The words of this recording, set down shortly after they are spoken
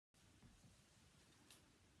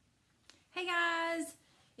Hey guys,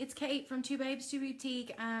 it's Kate from Two Babes Two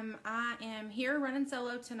Boutique. I am here running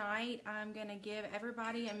solo tonight. I'm gonna give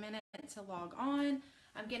everybody a minute to log on.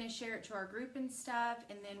 I'm gonna share it to our group and stuff,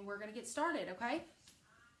 and then we're gonna get started, okay?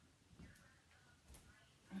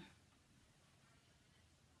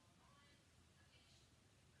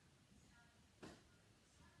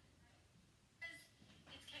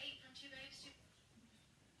 It's Kate from Two Babes Two.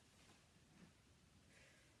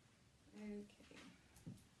 Okay.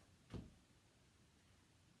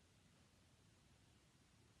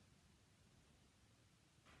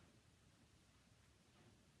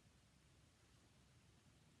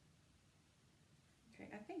 Okay,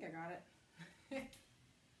 I think I got it.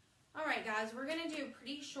 All right, guys, we're going to do a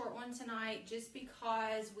pretty short one tonight just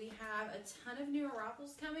because we have a ton of new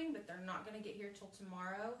arrivals coming, but they're not going to get here till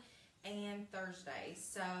tomorrow and Thursday.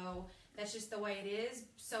 So that's just the way it is.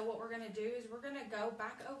 So what we're going to do is we're going to go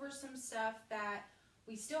back over some stuff that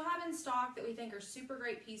we still have in stock that we think are super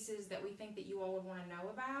great pieces that we think that you all would want to know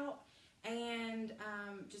about, and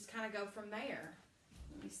just kind of go from there.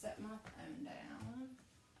 Let me set my phone down.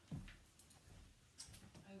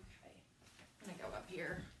 Okay, I'm going to go up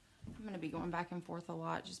here. I'm going to be going back and forth a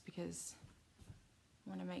lot just because I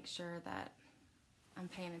want to make sure that I'm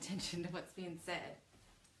paying attention to what's being said.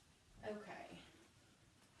 Okay.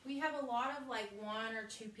 We have a lot of like 1 or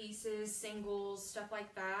 2 pieces, singles, stuff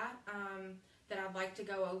like that, that I'd like to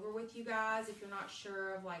go over with you guys if you're not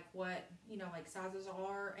sure of like what, like sizes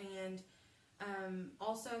are. And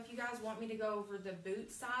also, if you guys want me to go over the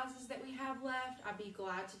boot sizes that we have left, I'd be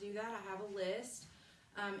glad to do that. I have a list.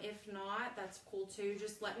 If not, that's cool too.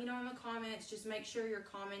 Just let me know in the comments. Just make sure you're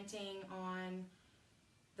commenting on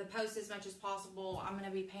the post as much as possible. I'm going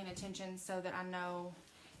to be paying attention so that I know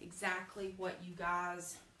exactly what you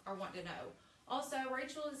guys are wanting to know. Also,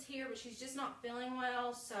 Rachel is here, but she's just not feeling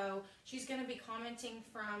well, so she's going to be commenting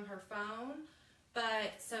from her phone.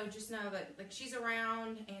 But so just know that like she's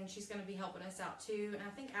around and she's going to be helping us out too. And I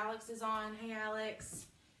think Alex is on. Hey, Alex.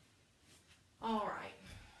 All right.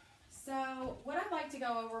 So what I'd like to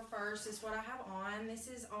go over first is what I have on. This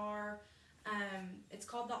is our, it's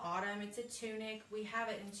called the Autumn. It's a tunic. We have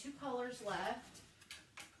it in 2 colors left,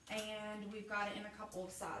 and we've got it in a couple of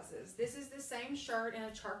sizes. This is the same shirt in a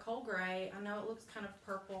charcoal gray. I know it looks kind of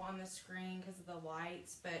purple on the screen because of the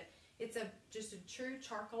lights, but it's just a true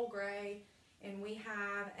charcoal gray, and we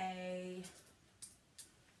have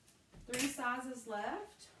 3 sizes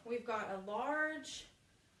left. We've got a large,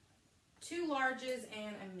 2 larges,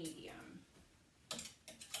 and a medium. I'm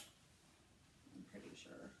pretty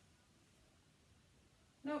sure.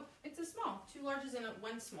 Nope, it's a small. 2 larges and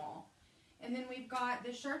 1 small. And then we've got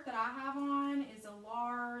the shirt that I have on is a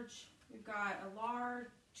large. We've got a large,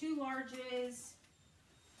 2 larges,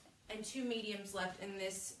 and 2 mediums left in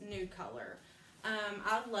this nude color.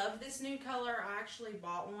 I love this nude color. I actually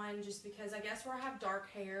bought one just because I guess where I have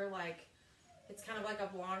dark hair, like it's kind of like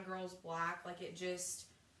a blonde girl's black. Like it just,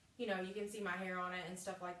 you can see my hair on it and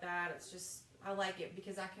stuff like that. It's just, I like it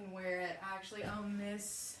because I can wear it. I actually own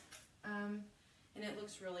this, and it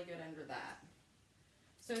looks really good under that.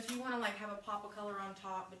 So if you want to like have a pop of color on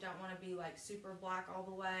top but don't want to be like super black all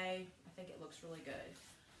the way, I think it looks really good.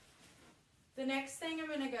 The next thing I'm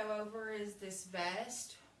going to go over is this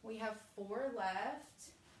vest. We have 4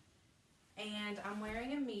 left, and I'm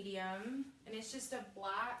wearing a medium, and it's just a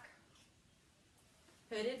black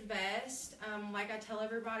hooded vest. Like I tell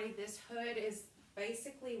everybody, this hood is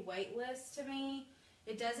basically weightless to me.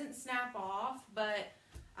 It doesn't snap off, but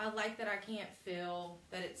I like that I can't feel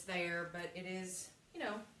that it's there, but it is,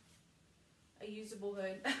 a usable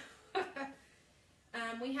hood.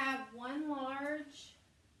 We have 1 large,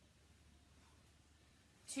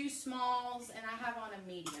 2 smalls, and I have on a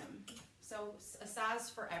medium. So a size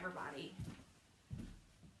for everybody.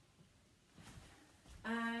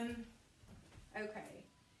 Okay.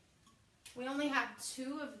 We only have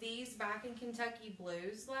 2 of these back in Kentucky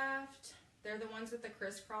blues left. They're the ones with the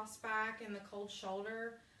crisscross back and the cold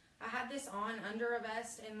shoulder. I had this on under a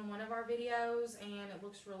vest in one of our videos, and it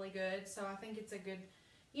looks really good. So I think it's a good,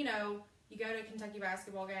 you go to a Kentucky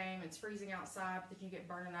basketball game, it's freezing outside, but then you get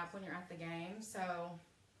burning up when you're at the game. So,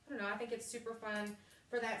 I don't know, I think it's super fun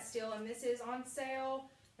for that still. And this is on sale,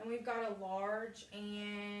 and we've got a large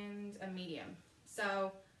and a medium.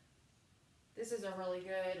 So, this is a really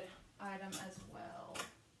good item as well.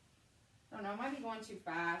 I don't know, I might be going too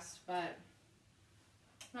fast, but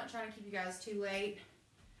I'm not trying to keep you guys too late.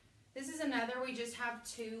 This is another, we just have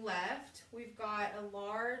 2 left. We've got a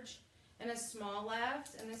large and a small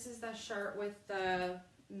left, and this is the shirt with the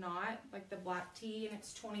knot, like the black tee, and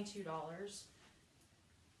it's $22.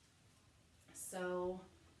 So,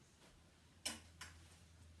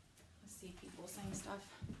 let's see, stuff.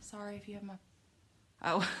 Sorry if you have my...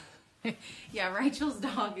 Oh, yeah, Rachel's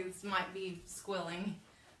dog might be squilling,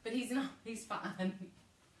 but he's not, he's fine.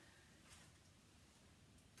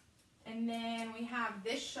 And then we have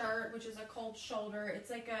this shirt, which is a cold shoulder. It's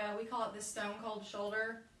like we call it the stone cold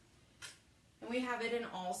shoulder. And we have it in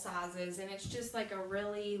all sizes, and it's just like a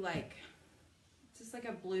really it's just like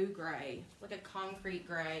a blue gray, like a concrete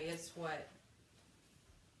gray is what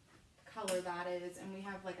color that is. And we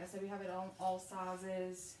have, like I said, we have it on all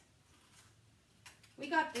sizes. We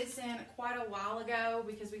got this in quite a while ago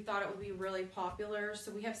because we thought it would be really popular.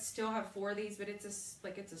 So we still have 4 of these, but it's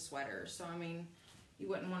a sweater. So I mean, you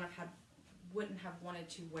wouldn't have wanted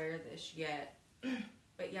to wear this yet.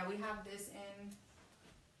 But yeah, we have this in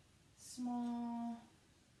small,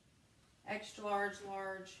 extra large,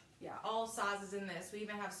 large. Yeah, all sizes in this. We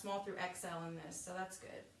even have small through XL in this, so that's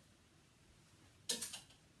good.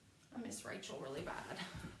 I miss Rachel really bad.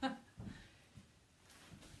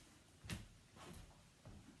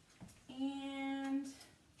 And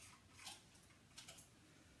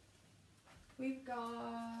we've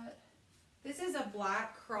got, this is a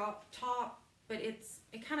black crop top, but it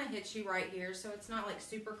kind of hits you right here, so it's not like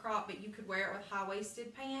super crop, but you could wear it with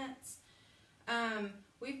high-waisted pants.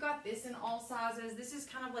 We've got this in all sizes. This is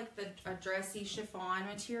kind of like a dressy chiffon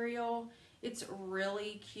material. It's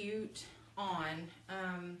really cute on,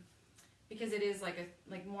 because it is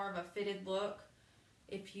like more of a fitted look.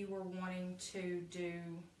 If you were wanting to do,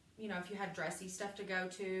 you know, if you had dressy stuff to go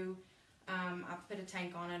to, I put a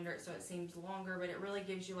tank on under it so it seems longer, but it really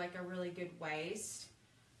gives you like a really good waist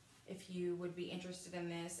if you would be interested in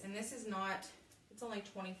this. And this is not, it's only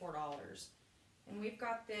 $24. And we've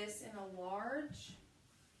got this in a large,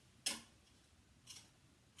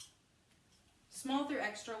 small through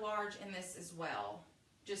extra large in this as well.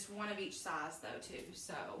 Just one of each size though too.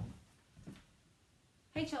 So,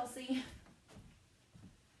 hey Chelsea.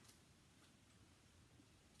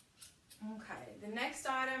 Okay, the next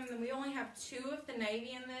item, we only have 2 of the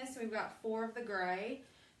navy in this. We've got 4 of the gray.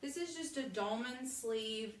 This is just a dolman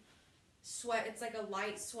sleeve sweat. It's like a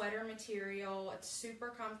light sweater material. It's super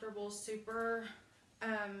comfortable, super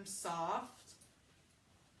soft.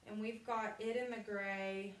 And we've got it in the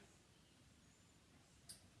gray.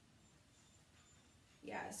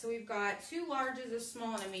 Yeah, so we've got 2 larges, a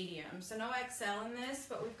small, and a medium. So no XL in this,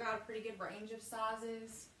 but we've got a pretty good range of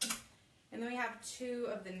sizes. And then we have 2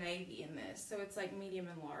 of the navy in this, so it's like medium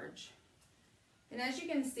and large. And as you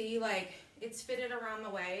can see, like, it's fitted around the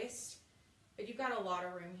waist, but you've got a lot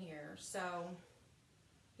of room here. So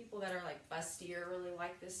people that are like bustier really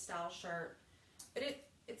like this style shirt, but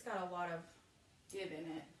it's got a lot of give in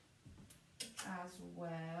it as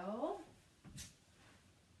well.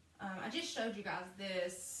 I just showed you guys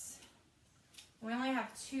this. We only have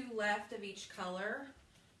 2 left of each color.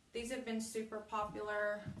 These have been super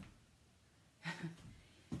popular.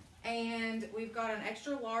 And we've got an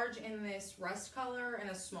extra large in this rust color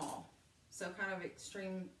and a small. So kind of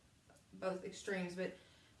extreme, both extremes, but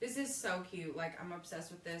this is so cute. Like, I'm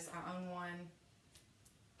obsessed with this. I own one.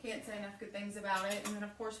 Can't say enough good things about it. And then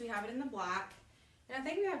of course we have it in the black. And I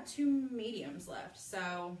think we have 2 mediums left.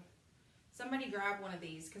 So somebody grab one of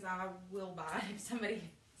these because I will buy it if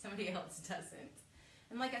somebody else doesn't.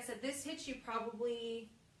 And like I said, this hits you probably,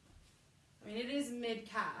 I mean, it is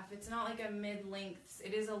mid-calf. It's not like a mid-length.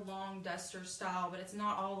 It is a long duster style, but it's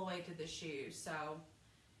not all the way to the shoe. So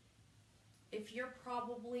if you're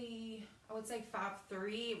probably, I would say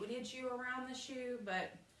 5'3", it would hit you around the shoe,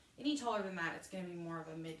 but any taller than that, it's going to be more of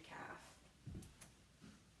a mid-calf.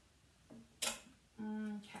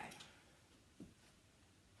 Okay.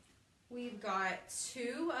 We've got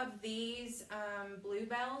 2 of these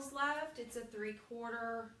Bluebells left. It's a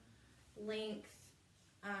 3/4 length,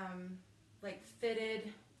 like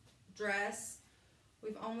fitted dress.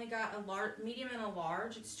 We've only got a large, medium and a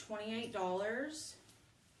large. It's $28.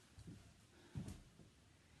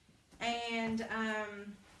 And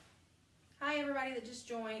hi everybody that just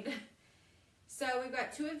joined. So we've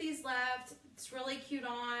got 2 of these left. It's really cute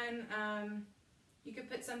on. You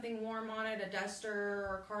could put something warm on it, a duster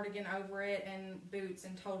or a cardigan over it, and boots,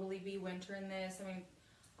 and totally be winter in this. I mean,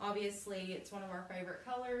 obviously it's one of our favorite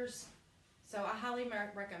colors. So I highly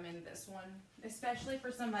recommend this one, especially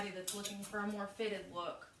for somebody that's looking for a more fitted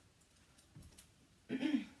look.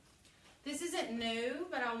 This isn't new,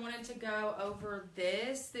 but I wanted to go over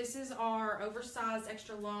this. This is our oversized,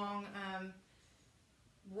 extra long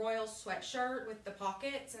royal sweatshirt with the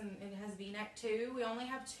pockets, and it has V-neck too. We only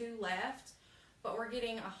have 2 left, but we're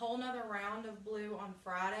getting a whole nother round of blue on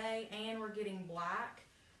Friday, and we're getting black.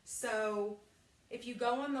 So if you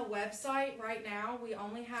go on the website right now, we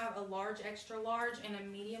only have a large, extra large, and a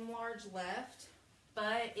medium large left.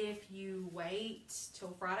 But if you wait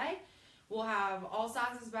till Friday, we'll have all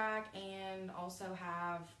sizes back and also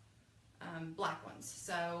have black ones.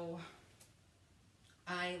 So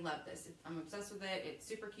I love this. I'm obsessed with it. It's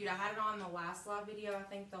super cute. I had it on the last live video, I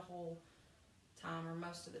think the whole time or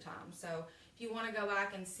most of the time. So if you want to go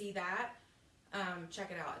back and see that,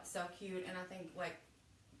 check it out. It's so cute. And I think like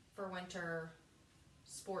for winter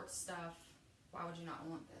sports stuff, why would you not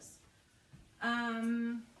want this?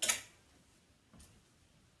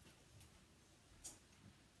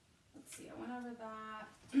 Let's see, I went over that.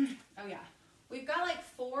 Oh yeah. We've got like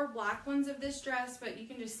 4 black ones of this dress, but you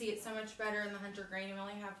can just see it so much better in the hunter green. We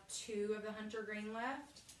only have 2 of the hunter green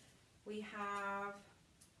left. We have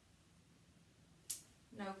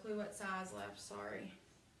no clue what size left, sorry.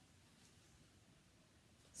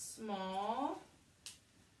 Small.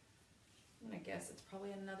 I'm gonna guess it's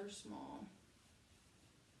probably another small.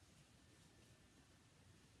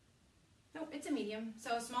 Nope, it's a medium.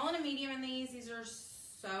 So a small and a medium in these. These are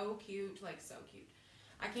so cute, like so cute.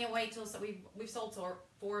 I can't wait till, so we've sold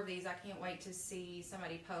 4 of these. I can't wait to see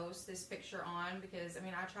somebody post this picture on, because I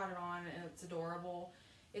mean I tried it on and it's adorable.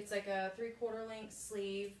 It's like a 3/4 length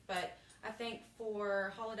sleeve, but I think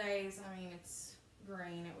for holidays, I mean it's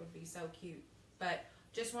green, it would be so cute. But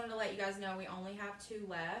just wanted to let you guys know we only have 2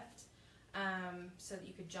 left, so that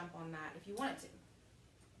you could jump on that if you wanted to.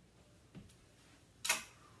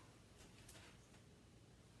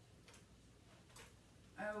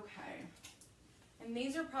 Okay. And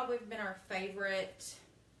these are probably been our favorite,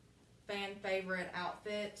 fan favorite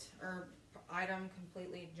outfit or item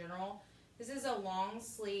completely in general. This is a long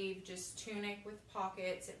sleeve, just tunic with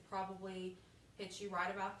pockets. It probably hits you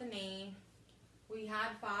right about the knee. We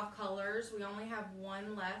had 5 colors. We only have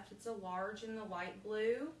 1 left. It's a large in the light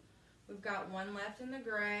blue. We've got 1 left in the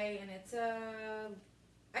gray, and it's a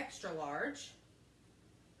extra large.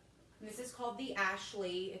 And this is called the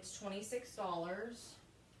Ashley. It's $26.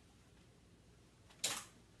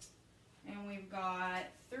 And we've got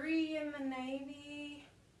 3 in the navy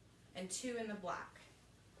and 2 in the black.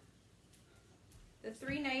 The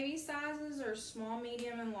 3 navy sizes are small,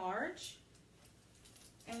 medium, and large.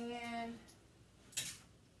 And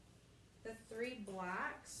the 3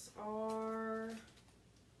 blacks are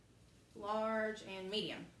large and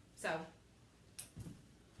medium. So,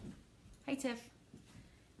 hey Tiff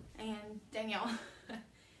and Danielle.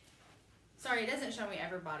 Sorry, it doesn't show me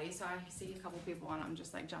everybody, so I see a couple people and I'm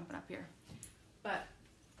just like jumping up here. But,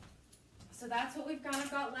 so that's what we've kind of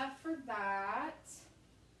got left for that.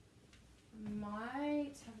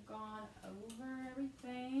 Might have gone over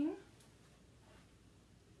everything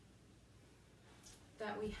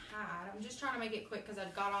that we had. I'm just trying to make it quick because I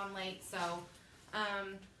got on late, so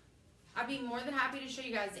I'd be more than happy to show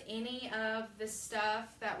you guys any of the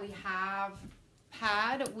stuff that we have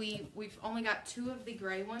had. We've only got 2 of the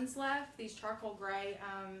gray ones left, these charcoal gray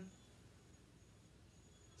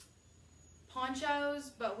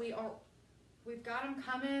ponchos, but we've got them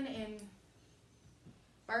coming in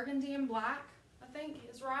burgundy and black, I think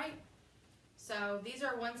is right. So these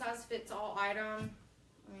are one size fits all item.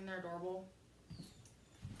 I mean, they're adorable.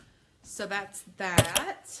 So that's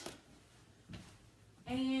that.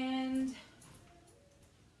 And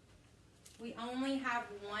we only have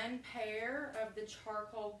 1 pair of the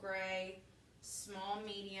charcoal gray small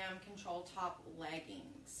medium control top leggings.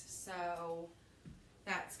 So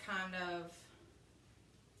that's kind of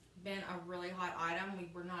been a really hot item. We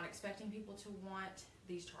were not expecting people to want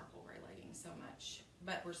these charcoal gray leggings so much,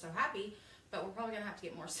 but we're so happy. But we're probably gonna have to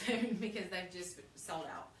get more soon because they've just sold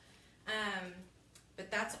out.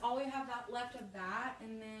 But that's all we have left of that.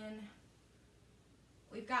 And then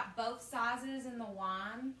we've got both sizes in the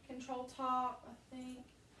wine control top, I think.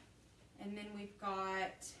 And then we've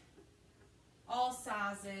got all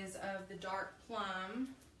sizes of the dark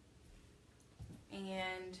plum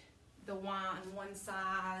and the wine one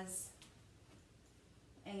size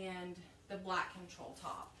and the black control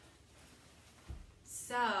top.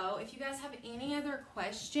 So if you guys have any other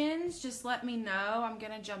questions, just let me know. I'm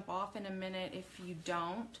going to jump off in a minute if you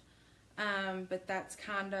don't. But that's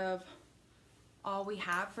kind of all we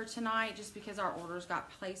have for tonight, just because our orders got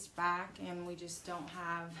placed back and we just don't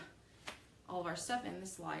have all of our stuff in.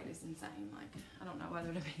 This light is insane. Like, I don't know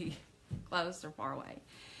whether to be close or far away.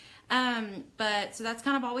 But so that's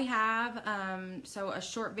kind of all we have. So a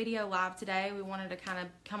short video live today. We wanted to kind of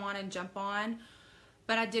come on and jump on.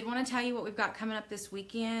 But I did want to tell you what we've got coming up this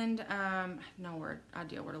weekend. I have no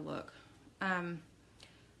idea where to look.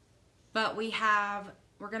 But we're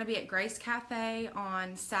going to be at Grace Cafe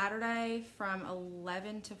on Saturday from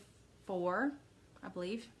 11 to 4, I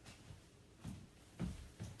believe. I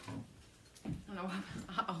don't know why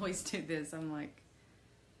I always do this. I'm like,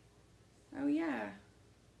 Oh yeah.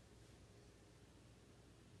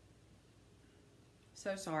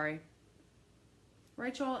 So sorry.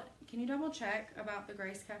 Rachel, can you double check about the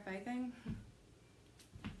Grace Cafe thing?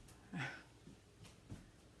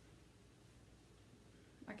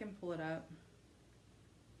 I can pull it up.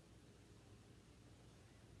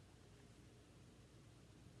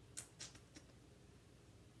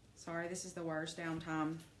 Sorry, this is the worst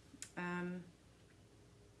downtime. I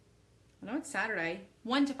know it's Saturday.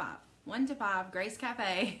 1 to 5. 1 to 5, Grace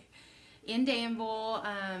Cafe in Danville.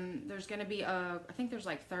 There's going to be, I think there's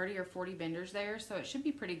like 30 or 40 vendors there, so it should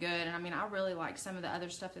be pretty good. And I mean, I really like some of the other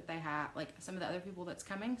stuff that they have, like some of the other people that's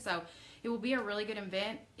coming. So it will be a really good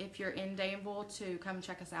event if you're in Danville to come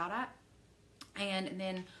check us out at. And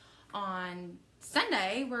then on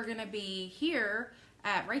Sunday, we're going to be here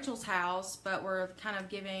at Rachel's house, but we're kind of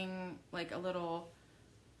giving like a little,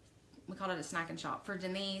 we called it a snack and shop for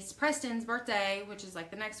Denise Preston's birthday, which is like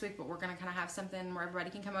the next week, but we're going to kind of have something where everybody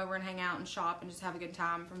can come over and hang out and shop and just have a good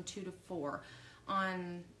time from 2 to 4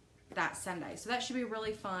 on that Sunday. So that should be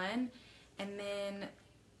really fun. And then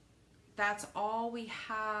that's all we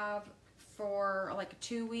have for like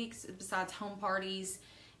 2 weeks besides home parties.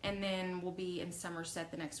 And then we'll be in Somerset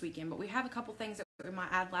the next weekend. But we have a couple things that we might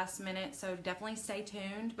add last minute, so definitely stay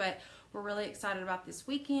tuned. But we're really excited about this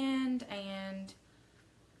weekend, and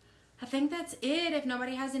I think that's it. If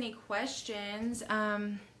nobody has any questions,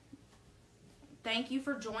 thank you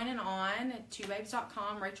for joining on at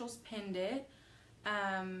twobabes.com. Rachel's pinned it.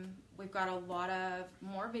 We've got a lot of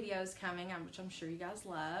more videos coming, which I'm sure you guys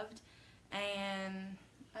loved. And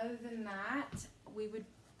other than that, we would,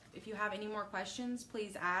 if you have any more questions,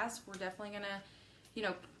 please ask. We're definitely going to,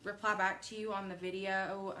 reply back to you on the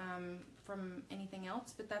video from anything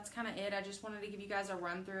else. But that's kind of it. I just wanted to give you guys a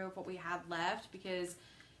run through of what we had left, because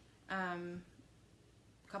a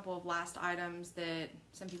couple of last items that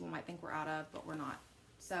some people might think we're out of, but we're not.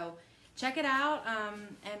 So check it out,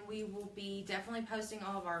 and we will be definitely posting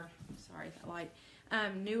all of our,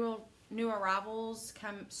 new arrivals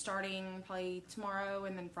starting probably tomorrow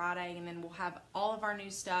and then Friday, and then we'll have all of our new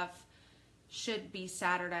stuff should be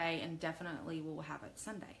Saturday, and definitely we'll have it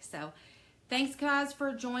Sunday. So thanks guys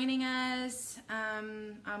for joining us.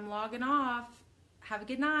 I'm logging off. Have a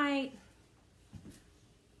good night.